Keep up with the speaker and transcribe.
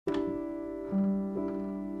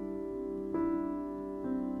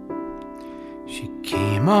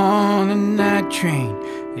came on a night train,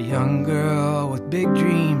 a young girl with big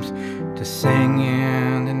dreams, to sing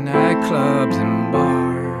in the nightclubs and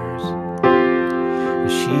bars.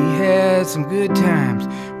 She had some good times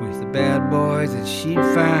with the bad boys that she'd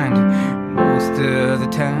find. Most of the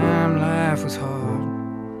time life was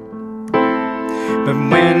hard, but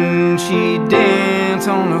when she'd dance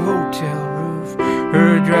on the hotel roof,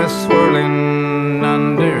 her dress swirling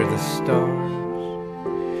under the stars,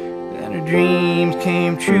 then her dreams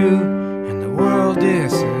came true and the world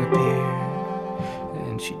disappeared,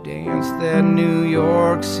 and she danced that New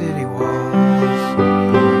York City waltz.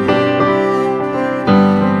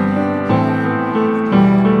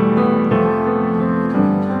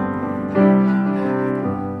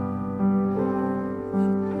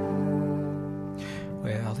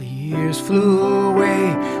 Well, the years flew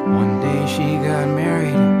away. One day she got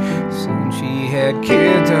married, soon she had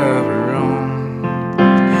kids of her own.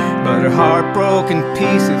 But her heart broke in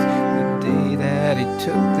pieces the day that he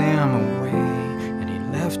took them away, and he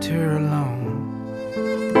left her alone.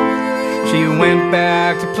 She went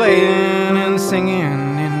back to playing and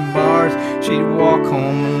singing in bars. She'd walk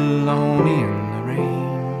home alone in the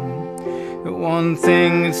rain. The one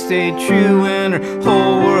thing that stayed true when her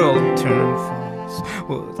whole world turned false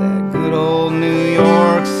was that good old New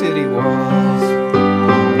York City waltz.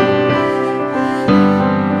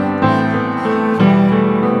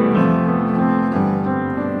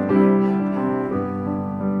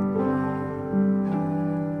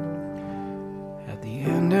 At the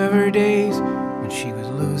end of her days, when she was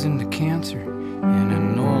losing to cancer in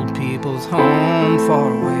an old people's home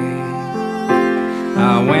far away,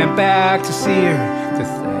 I went back to see her, to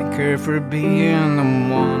thank her for being the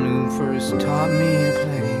one who first taught me to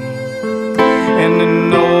play. And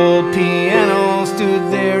an old piano stood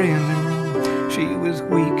there in the room. She was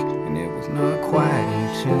weak and it was not quite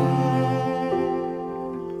in tune,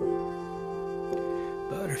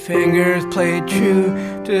 but her fingers played true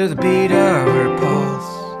to the beat of her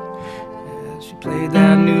pulse as she played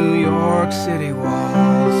that New York City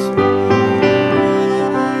waltz.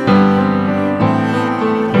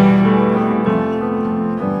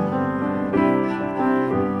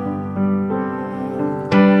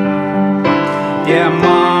 Yeah,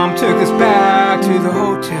 Mom took us back to the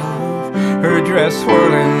hotel roof, her dress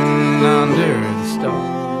swirling under the stars.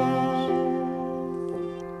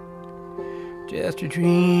 Just her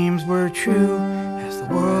dreams were true as the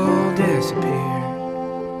world disappeared,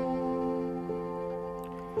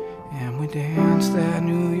 and we danced that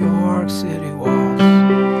New York City waltz.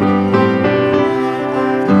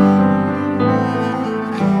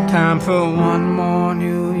 Time for one more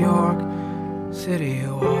New York City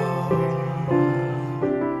waltz.